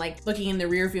about him like looking in the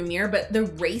rearview mirror, but the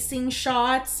racing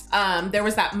shots, there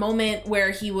was that moment where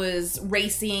he was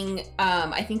racing,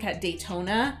 I think at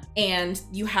Daytona, and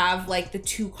you have like the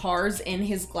 2 cars in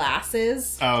his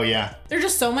glasses. Oh yeah. There's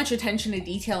just so much attention to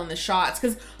detail in the shots,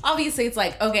 because obviously it's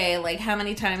like, okay, like how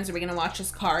many times are we gonna watch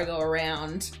this car go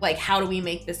around? Like, how do we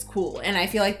make this cool? And I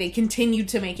feel like they continue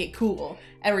to make it cool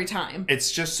every time.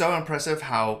 It's just so impressive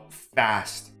how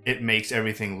fast it makes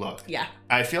everything look. Yeah.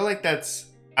 I feel like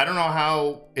I don't know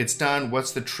how it's done,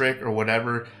 what's the trick or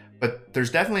whatever, but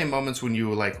there's definitely moments when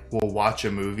you like will watch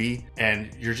a movie and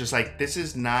you're just like, this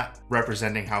is not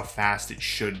representing how fast it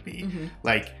should be.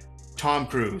 Like, Tom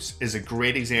Cruise is a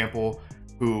great example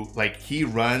who, like, he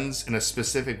runs in a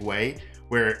specific way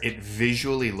where it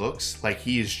visually looks like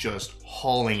he is just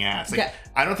hauling ass. Like, Yeah.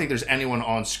 I don't think there's anyone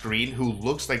on screen who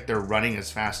looks like they're running as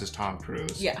fast as Tom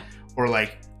Cruise. Yeah. Or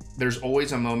like, there's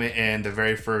always a moment in the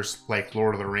very first like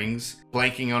Lord of the Rings,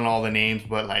 blanking on all the names,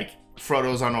 but like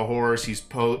Frodo's on a horse, he's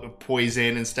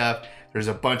poison and stuff. There's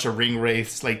a bunch of ring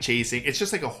wraiths like chasing. It's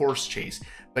just like a horse chase.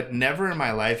 But never in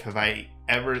my life have I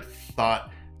ever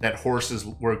thought that horses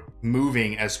were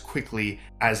moving as quickly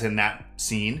as in that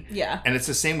scene. Yeah. And it's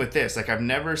the same with this. Like, I've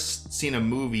never seen a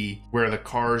movie where the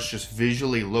cars just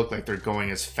visually look like they're going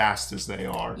as fast as they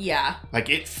are. Yeah. Like,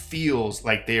 it feels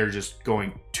like they are just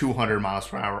going 200 miles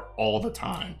per hour all the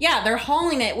time. Yeah, they're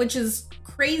hauling it, which is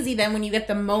crazy then when you get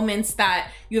the moments that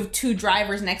you have two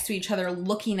drivers next to each other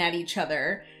looking at each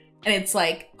other. And it's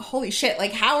like, holy shit,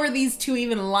 like how are these two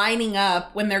even lining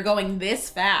up when they're going this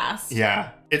fast?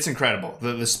 Yeah, it's incredible.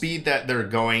 The speed that they're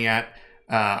going at.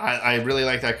 I really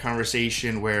like that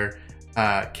conversation where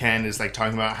Ken is like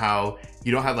talking about how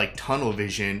you don't have like tunnel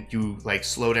vision. You like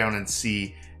slow down and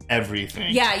see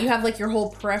everything. Yeah, you have like your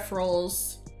whole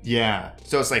peripherals. Yeah.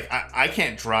 So it's like, I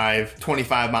can't drive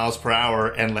 25 miles per hour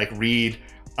and like read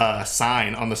a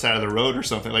sign on the side of the road or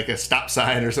something, like a stop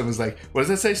sign or something's like, what does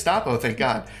it say? Stop? Oh, thank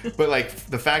God. But like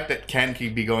the fact that Ken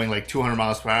could be going like 200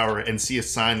 miles per hour and see a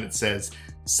sign that says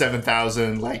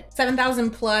 7,000, like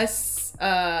 7,000 plus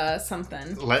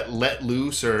something. Let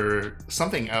loose or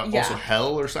something else. Yeah. Also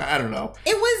hell or something. I don't know.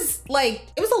 It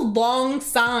was a long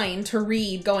sign to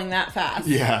read going that fast.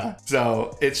 Yeah.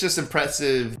 So it's just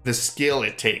impressive the skill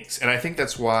it takes. And I think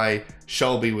that's why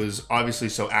Shelby was obviously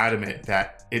so adamant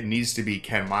that it needs to be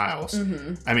Ken Miles.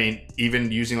 Mm-hmm. I mean,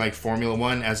 even using like Formula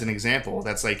One as an example,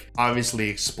 that's like obviously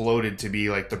exploded to be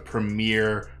like the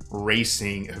premier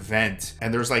racing event.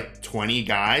 And there's like 20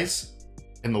 guys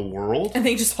in the world. And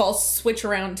they just all switch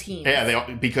around teams.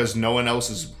 Yeah, because no one else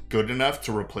is good enough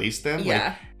to replace them. Yeah.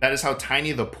 Like, that is how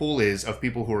tiny the pool is of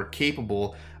people who are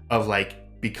capable of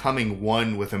like becoming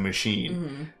one with a machine.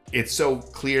 Mm-hmm. It's so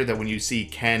clear that when you see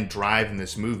Ken drive in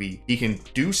this movie, he can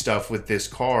do stuff with this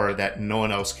car that no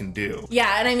one else can do.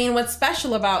 Yeah, and I mean, what's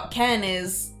special about Ken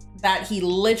is that he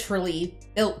literally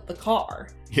built the car.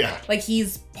 Yeah. Like,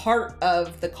 he's part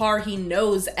of the car. He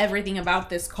knows everything about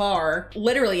this car,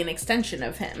 literally an extension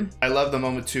of him. I love the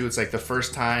moment too. It's like the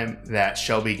first time that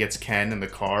Shelby gets Ken in the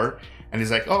car and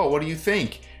he's like, oh, what do you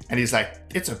think? And he's like,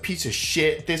 it's a piece of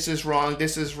shit. This is wrong.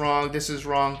 This is wrong. This is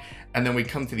wrong. And then we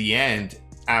come to the end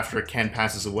after Ken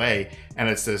passes away and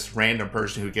it's this random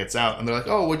person who gets out and they're like,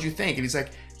 oh, what'd you think? And he's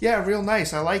like, yeah, real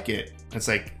nice. I like it. And it's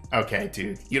like, okay,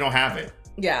 dude, you don't have it.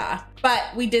 Yeah, but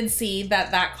we did see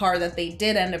that that car that they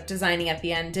did end up designing at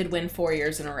the end did win 4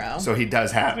 years in a row. So he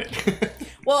does have it.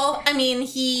 Well, I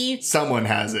mean, someone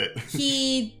has it.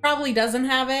 He probably doesn't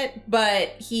have it, but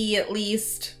he at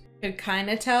least could kind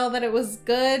of tell that it was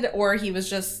good, or he was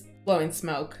just blowing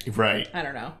smoke. Right. I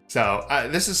don't know. So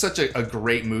this is such a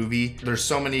great movie. There's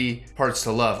so many parts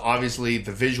to love. Obviously,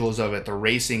 the visuals of it, the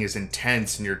racing is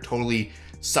intense and you're totally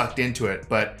sucked into it.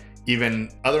 But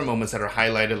even other moments that are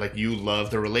highlighted, like you love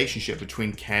the relationship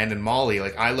between Ken and Molly.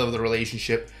 Like I love the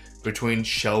relationship between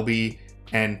Shelby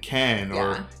and Ken.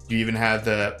 Or you even have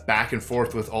the back and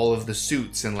forth with all of the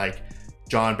suits, and like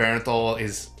John Barenthal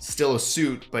is still a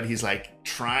suit, but he's like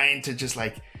trying to just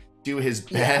like do his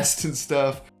best and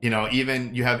stuff. You know,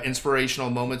 even you have inspirational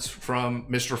moments from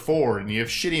Mr. Ford, and you have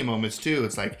shitty moments too.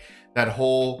 It's like that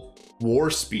whole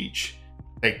war speech,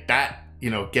 like that, you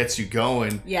know, gets you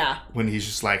going. Yeah. When he's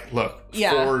just like, look,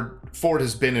 Yeah. Ford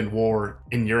has been in war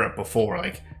in Europe before.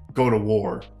 Like, go to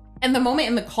war. And the moment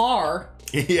in the car,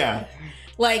 Yeah.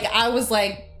 like, I was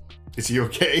like, Is he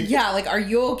okay? yeah, like, are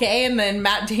you okay? And then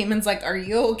Matt Damon's like, are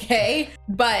you okay?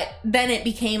 But then it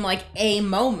became like a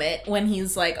moment when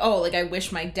he's like, oh, like, I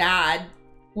wish my dad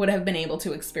would have been able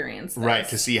to experience this. Right,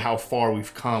 to see how far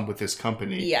we've come with this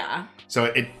company. Yeah. So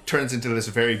it turns into this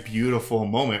very beautiful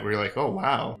moment where you're like, oh,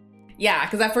 wow. Yeah,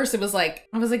 because at first it was like,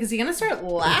 I was like, is he gonna start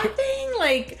laughing?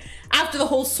 Like, after the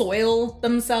whole soil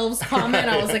themselves comment,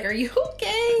 I was like, are you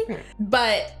okay?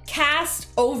 But cast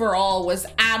overall was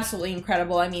absolutely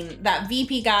incredible. I mean, that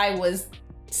VP guy was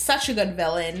such a good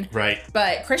villain. Right.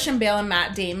 But Christian Bale and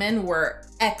Matt Damon were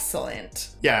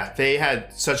excellent. Yeah, they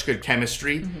had such good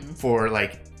chemistry for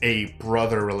like a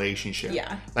brother relationship.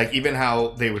 Yeah. Like even how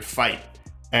they would fight.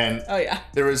 And oh yeah,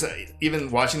 there was even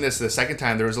watching this the second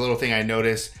time, there was a little thing I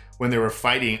noticed when they were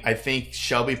fighting. I think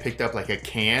Shelby picked up like a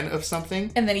can of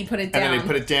something. And then he put it down. And then he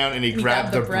put it down and he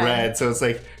grabbed the bread. So it's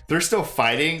like they're still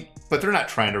fighting, but they're not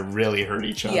trying to really hurt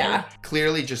each other. Yeah.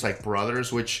 Clearly just like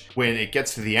brothers, which when it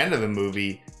gets to the end of the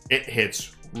movie, it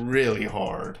hits really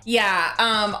hard. Yeah.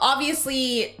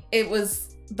 Obviously it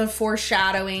was the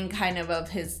foreshadowing kind of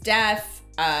his death.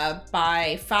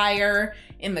 by fire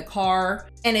in the car.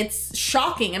 And it's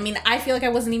shocking. I mean, I feel like I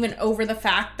wasn't even over the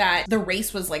fact that the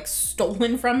race was like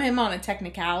stolen from him on a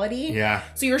technicality. Yeah.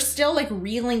 So you're still like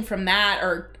reeling from that,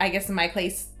 or I guess in my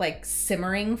case, like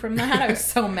simmering from that. I was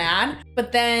so mad.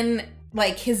 But then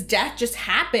like his death just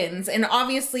happens. And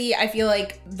obviously I feel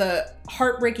like the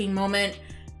heartbreaking moment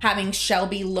having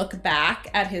Shelby look back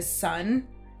at his son,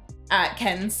 at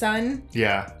Ken's son.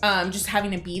 Yeah. Just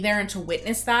having to be there and to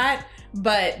witness that.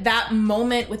 But that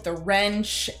moment with the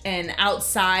wrench and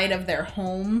outside of their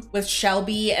home with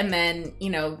Shelby, and then, you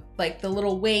know, like the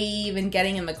little wave and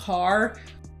getting in the car,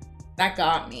 that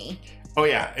got me. Oh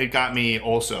yeah, it got me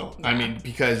also. Yeah. I mean,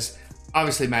 because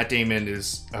obviously Matt Damon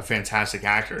is a fantastic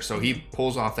actor, so he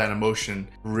pulls off that emotion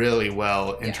really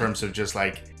well in terms of just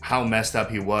like how messed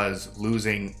up he was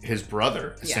losing his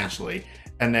brother, essentially.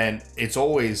 And then it's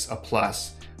always a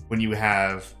plus when you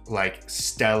have like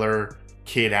stellar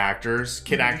kid actors.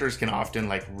 Kid actors can often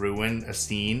like ruin a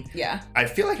scene. Yeah. I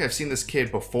feel like I've seen this kid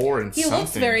before in something. He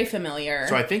looks very familiar.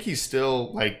 So I think he's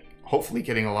still like hopefully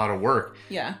getting a lot of work.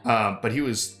 Yeah. But he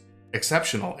was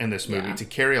exceptional in this movie to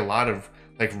carry a lot of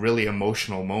like really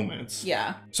emotional moments.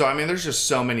 Yeah. So I mean, there's just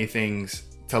so many things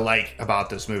to like about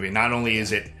this movie. Not only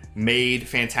is it made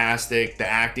fantastic, the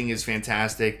acting is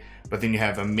fantastic, but then you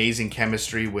have amazing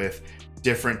chemistry with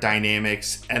different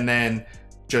dynamics, and then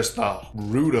just the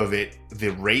root of it, the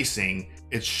racing,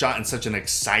 it's shot in such an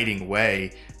exciting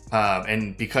way.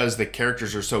 And because the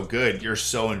characters are so good, you're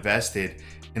so invested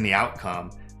in the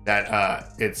outcome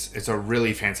that it's a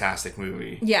really fantastic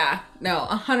movie. Yeah, no,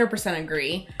 100%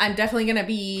 agree. I'm definitely gonna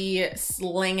be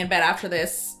laying in bed after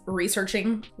this,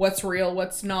 researching what's real,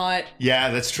 what's not.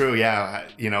 Yeah, that's true. Yeah,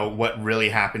 you know, what really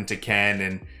happened to Ken,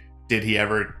 and did he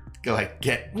ever like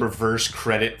get reverse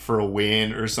credit for a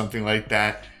win or something like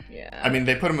that? Yeah. I mean,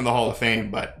 they put him in the Hall of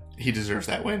Fame, but he deserves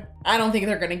that win. I don't think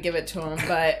they're going to give it to him,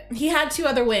 but he had 2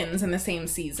 other wins in the same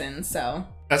season, so.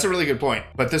 That's a really good point.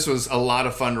 But this was a lot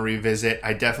of fun to revisit.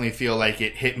 I definitely feel like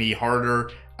it hit me harder.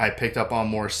 I picked up on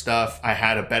more stuff. I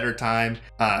had a better time.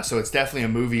 So it's definitely a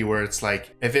movie where it's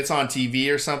like, if it's on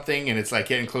TV or something and it's like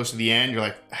getting close to the end, you're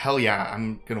like, hell yeah,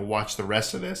 I'm going to watch the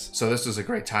rest of this. So this was a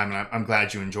great time, and I'm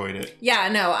glad you enjoyed it. Yeah,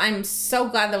 no, I'm so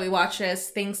glad that we watched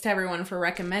this. Thanks to everyone for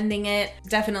recommending it.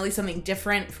 Definitely something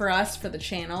different for us, for the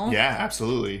channel. Yeah,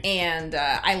 absolutely. And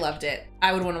I loved it.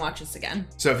 I would want to watch this again.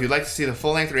 So if you'd like to see the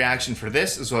full-length reaction for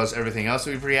this, as well as everything else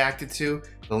we've reacted to,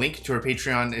 the link to our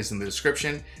Patreon is in the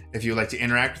description. If you would like to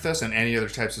interact with us on any other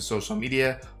types of social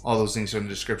media, all those links are in the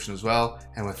description as well.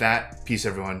 And with that, peace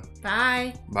everyone.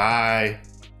 Bye. Bye.